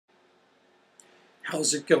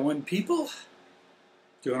How's it going, people?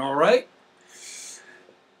 Doing all right?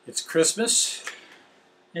 It's Christmas,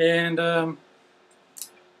 and I'm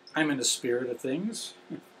in the spirit of things.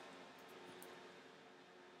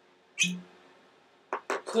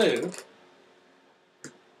 So,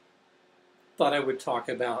 thought I would talk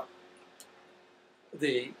about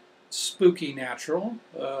the spooky natural.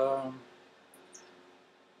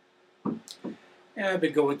 And I've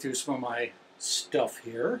been going through some of my stuff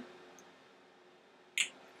here.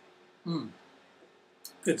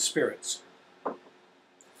 Good spirits.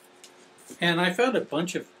 And I found a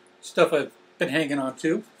bunch of stuff I've been hanging on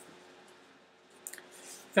to.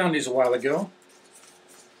 Found these a while ago.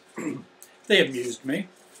 They amused me.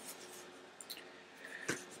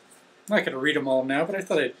 I'm not going to read them all now, but I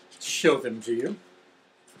thought I'd show them to you.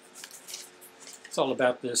 It's all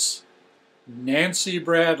about this Nancy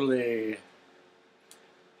Bradley,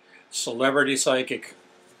 celebrity psychic.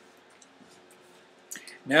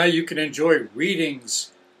 Now you can enjoy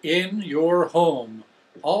readings in your home,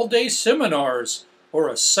 all-day seminars, or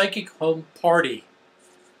a psychic home party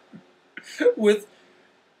with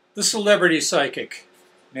the celebrity psychic,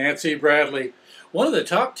 Nancy Bradley, one of the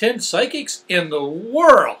top 10 psychics in the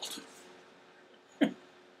world.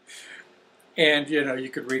 And, you know, you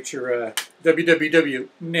could reach her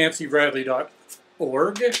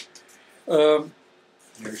www.nancybradley.org.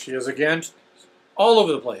 There she is again, all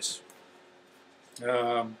over the place.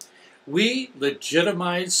 We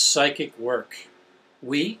legitimize psychic work.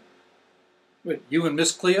 We? What, you and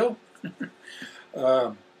Miss Cleo?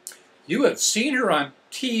 You have seen her on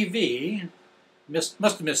TV. Must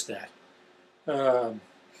have missed that.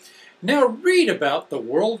 Now read about the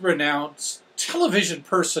world-renowned television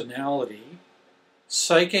personality,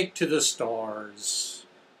 psychic to the stars,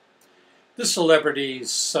 the celebrity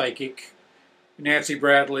psychic, Nancy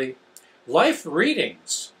Bradley, life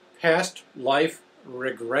readings, past life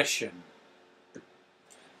regression,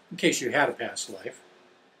 in case you had a past life,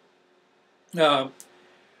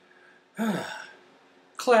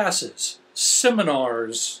 classes,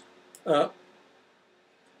 seminars,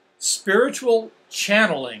 spiritual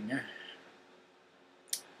channeling,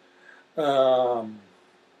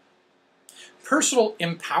 personal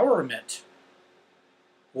empowerment,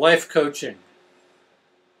 life coaching,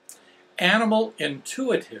 animal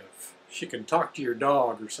intuitive. She can talk to your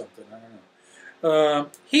dog or something, I don't know.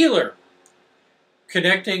 Healer,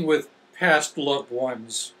 connecting with past loved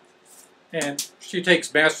ones. And she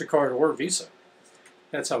takes MasterCard or Visa.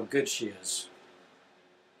 That's how good she is.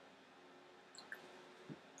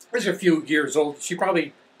 She's a few years old. She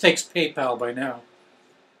probably takes PayPal by now.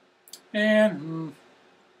 And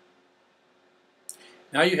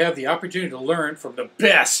now you have the opportunity to learn from the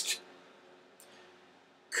best.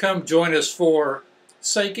 Come join us for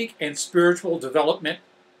psychic and spiritual development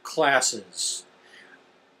classes.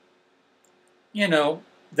 You know,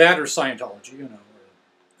 that or Scientology, you know,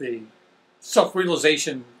 or the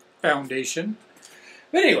Self-Realization Foundation.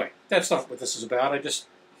 But anyway, that's not what this is about. I just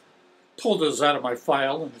pulled those out of my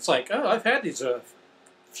file, and it's like, oh, I've had these a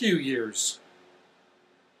few years.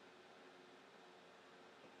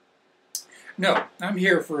 No, I'm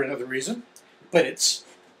here for another reason, but it's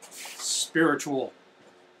spiritual.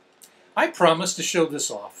 I promised to show this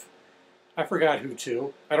off. I forgot who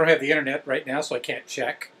to. I don't have the internet right now, so I can't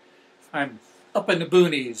check. I'm up in the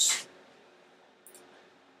boonies.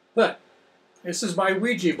 But this is my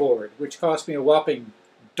Ouija board, which cost me a whopping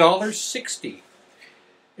 $1.60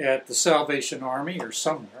 at the Salvation Army or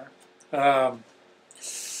somewhere.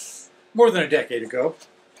 More than a decade ago.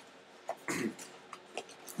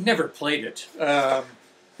 Never played it.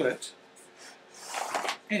 But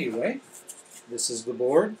anyway, this is the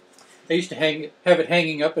board. I used to have it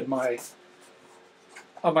hanging up in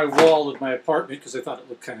on my wall of my apartment because I thought it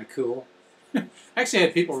looked kind of cool. I actually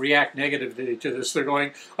had people react negatively to this. They're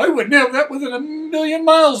going, I wouldn't have that within a million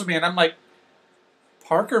miles of me. And I'm like,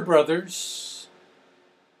 Parker Brothers.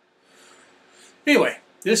 Anyway,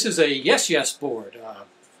 this is a yes board.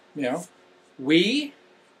 You know, we,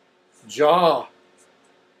 jaw.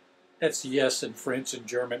 That's yes in French and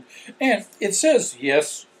German. And it says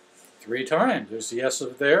yes 3 times. There's yes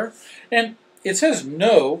over there. And it says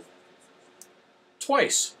no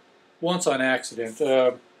twice. Once on accident,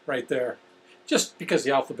 right there. Just because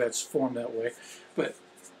the alphabet's formed that way. But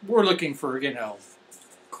we're looking for, you know,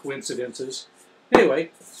 coincidences.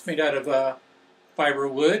 Anyway, it's made out of fiber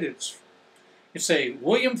wood. It's a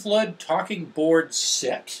William Flood talking board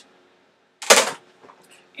set.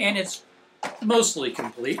 And it's mostly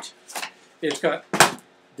complete. It's got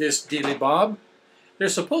this dealy bob.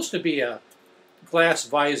 There's supposed to be a glass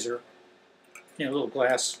visor, you know, a little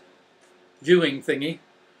glass viewing thingy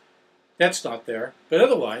That's not there, but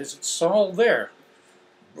otherwise it's all there.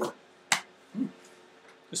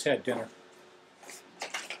 Just had dinner.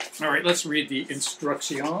 All right, let's read the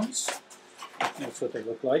instructions. That's what they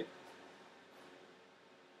look like.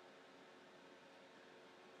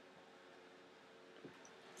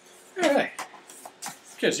 All right,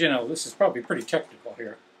 because, you know, this is probably pretty technical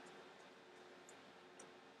here.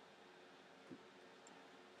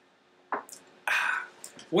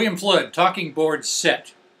 William Flood, talking board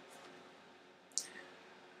set.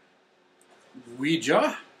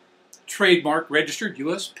 Ouija, trademark registered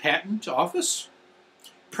U.S. Patent Office.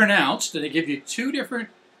 Pronounced, and they give you two different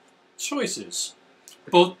choices,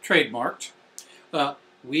 both trademarked.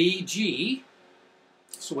 Ouija,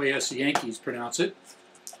 that's the way us Yankees pronounce it,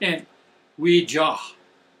 and Ouija.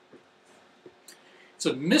 It's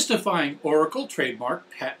a mystifying oracle, trademark,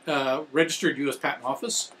 registered U.S. Patent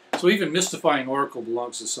Office. So even mystifying oracle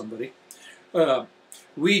belongs to somebody.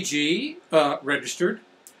 Ouija, registered.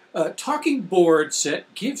 Talking board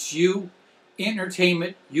set gives you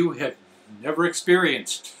entertainment you have never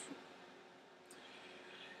experienced.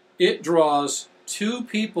 It draws two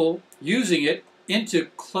people using it into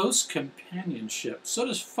close companionship. So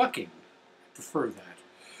does fucking. I prefer that.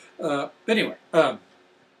 But anyway, and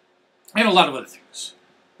a lot of other things,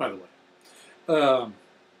 by the way.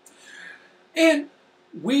 And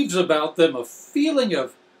weaves about them a feeling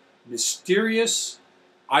of mysterious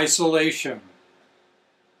isolation.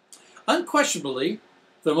 Unquestionably,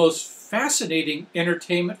 the most fascinating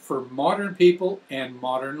entertainment for modern people and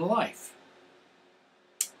modern life.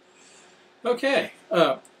 Okay,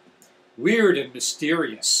 weird and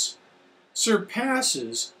mysterious.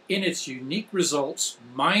 Surpasses in its unique results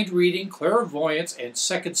mind reading, clairvoyance, and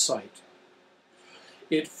second sight.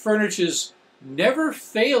 It furnishes never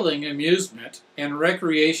failing amusement and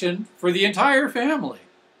recreation for the entire family.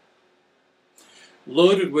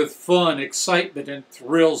 Loaded with fun, excitement, and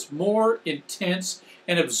thrills more intense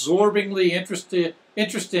and absorbingly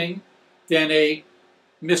interesting than a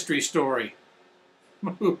mystery story.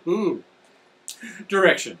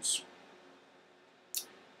 Directions.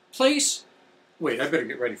 Place. Wait, I better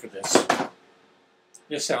get ready for this.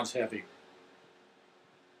 This sounds heavy.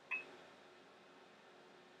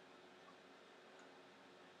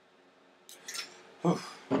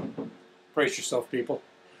 Brace yourself, people.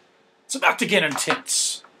 It's about to get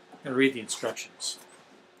intense. I'm going to read the instructions.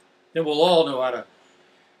 Then we'll all know how to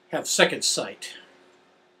have second sight.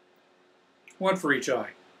 One for each eye.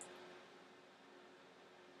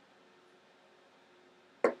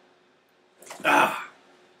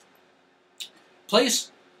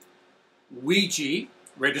 Place Ouija,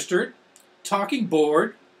 registered, talking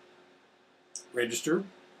board, registered,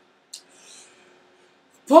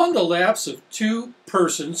 upon the laps of two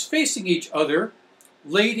persons facing each other,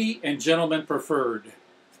 lady and gentleman preferred,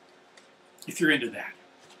 if you're into that.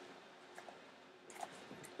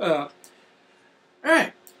 All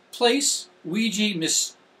right. Place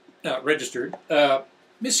Ouija registered.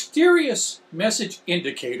 Mysterious message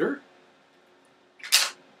indicator.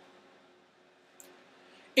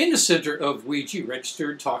 In the center of Ouija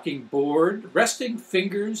registered talking board, resting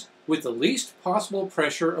fingers with the least possible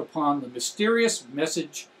pressure upon the mysterious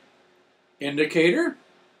message indicator,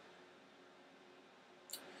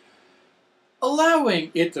 allowing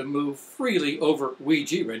it to move freely over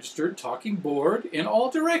Ouija registered talking board in all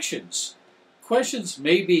directions. Questions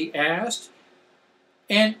may be asked,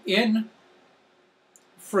 and in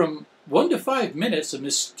from 1 to 5 minutes, a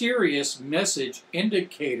mysterious message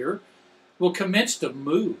indicator will commence to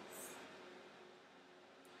move.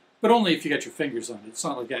 But only if you got your fingers on it. It's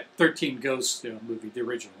not like that 13 Ghosts movie, the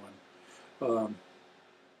original one.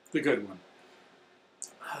 The good one.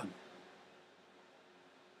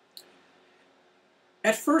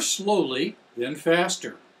 At first slowly, then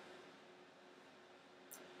faster.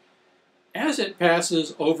 As it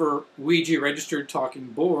passes over Ouija registered talking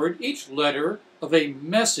board, each letter of a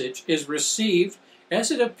message is received as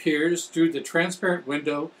it appears through the transparent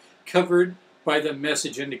window covered by the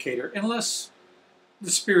message indicator, unless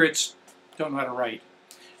the spirits don't know how to write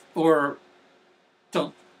or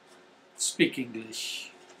don't speak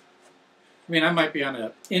English. I mean, I might be on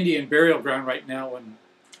an Indian burial ground right now, and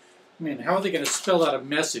I mean, how are they going to spell out a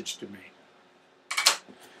message to me?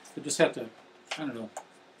 They just have to, I don't know,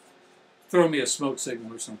 throw me a smoke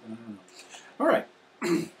signal or something. I don't know. All right.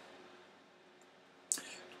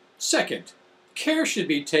 Second, care should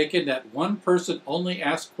be taken that one person only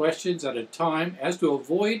ask questions at a time as to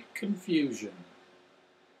avoid confusion.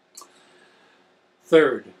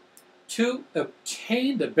 Third, to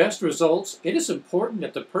obtain the best results, it is important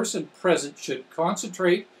that the person present should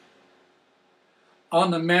concentrate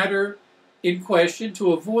on the matter in question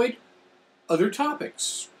to avoid other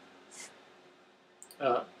topics.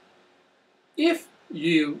 If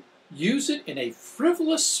you use it in a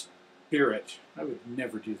frivolous spirit, I would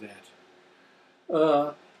never do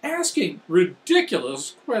that. Asking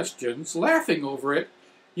ridiculous questions, laughing over it,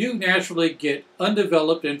 you naturally get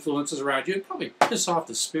undeveloped influences around you and probably piss off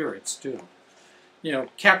the spirits too. You know,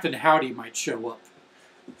 Captain Howdy might show up.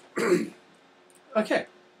 Okay.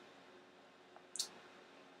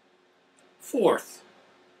 Fourth,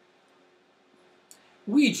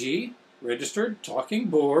 Ouija, registered talking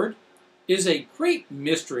board, is a great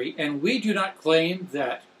mystery, and we do not claim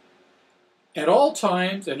that at all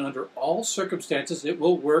times and under all circumstances it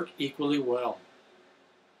will work equally well.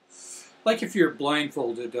 Like if you're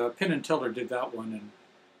blindfolded, Penn and Teller did that one, and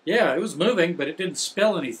yeah, it was moving, but it didn't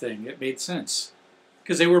spell anything. It made sense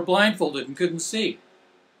because they were blindfolded and couldn't see.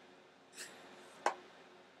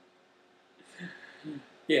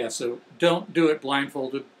 Yeah, so don't do it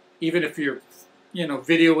blindfolded, even if you're,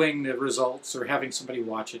 videoing the results or having somebody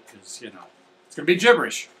watch it, because, it's going to be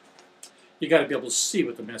gibberish. You got to be able to see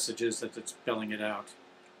what the message is that it's spelling it out.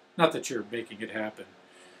 Not that you're making it happen.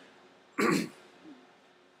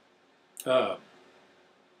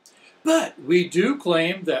 But we do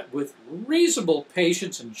claim that with reasonable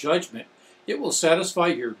patience and judgment, it will satisfy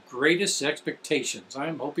your greatest expectations. I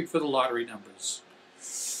am hoping for the lottery numbers.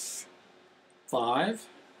 5.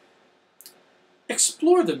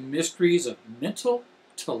 Explore the mysteries of mental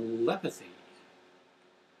telepathy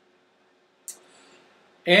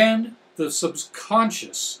and the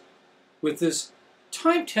subconscious with this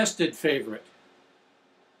time-tested favorite.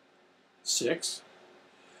 6.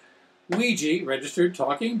 Ouija, registered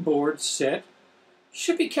talking board set,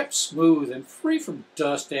 should be kept smooth and free from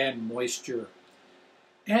dust and moisture,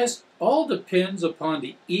 as all depends upon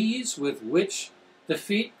the ease with which the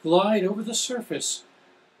feet glide over the surface.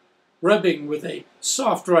 Rubbing with a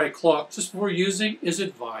soft, dry cloth just before using is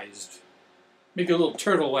advised. Make a little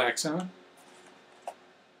turtle wax, huh?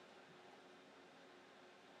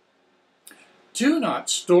 Do not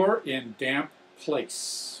store in damp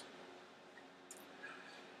place.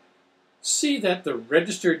 See that the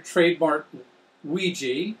registered trademark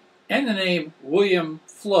Ouija and the name William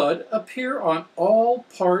Flood appear on all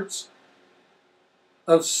parts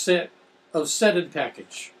of said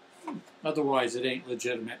package. Otherwise, it ain't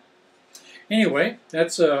legitimate. Anyway,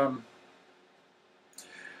 that's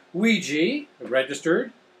Ouija,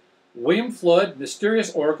 registered, William Flood,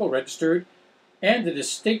 Mysterious Oracle, registered, and the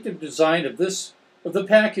distinctive design of the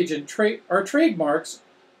package and are trademarks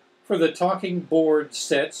for the talking board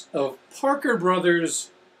sets of Parker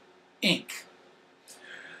Brothers, Inc.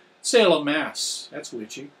 Salem, Mass. That's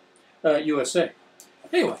Ouija, USA.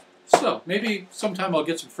 Anyway, so maybe sometime I'll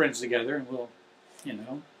get some friends together and we'll,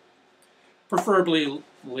 preferably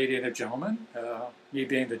lady and a gentleman, me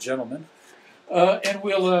being the gentleman, and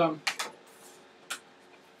we'll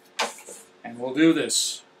do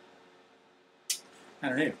this. I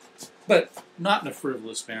don't know, but not in a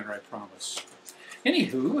frivolous manner, I promise.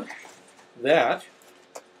 Anywho, that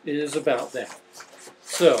is about that.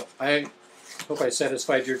 So I hope I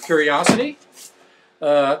satisfied your curiosity.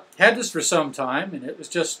 Had this for some time, and it was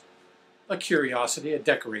just a curiosity, a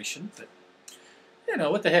decoration, but.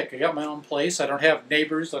 What the heck? I got my own place. I don't have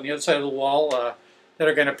neighbors on the other side of the wall that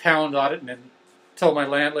are going to pound on it and then tell my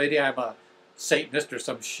landlady I'm a Satanist or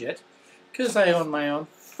some shit. Because I own my own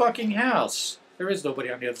fucking house. There is nobody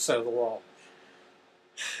on the other side of the wall.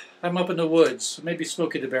 I'm up in the woods. Maybe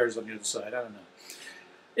Smokey the Bear's on the other side. I don't know.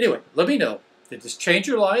 Anyway, let me know. Did this change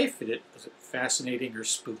your life? Was it fascinating or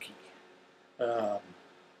spooky?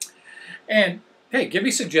 And, hey, give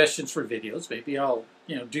me suggestions for videos. Maybe I'll,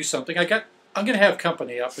 do something. I'm going to have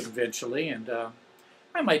company up eventually, and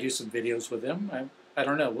I might do some videos with them. I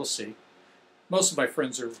don't know. We'll see. Most of my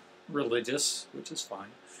friends are religious, which is fine.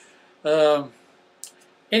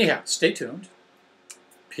 Anyhow, stay tuned.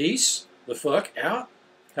 Peace the fuck out.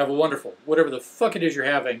 Have a wonderful, whatever the fuck it is you're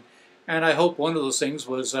having. And I hope one of those things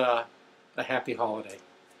was a happy holiday.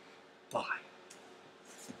 Bye.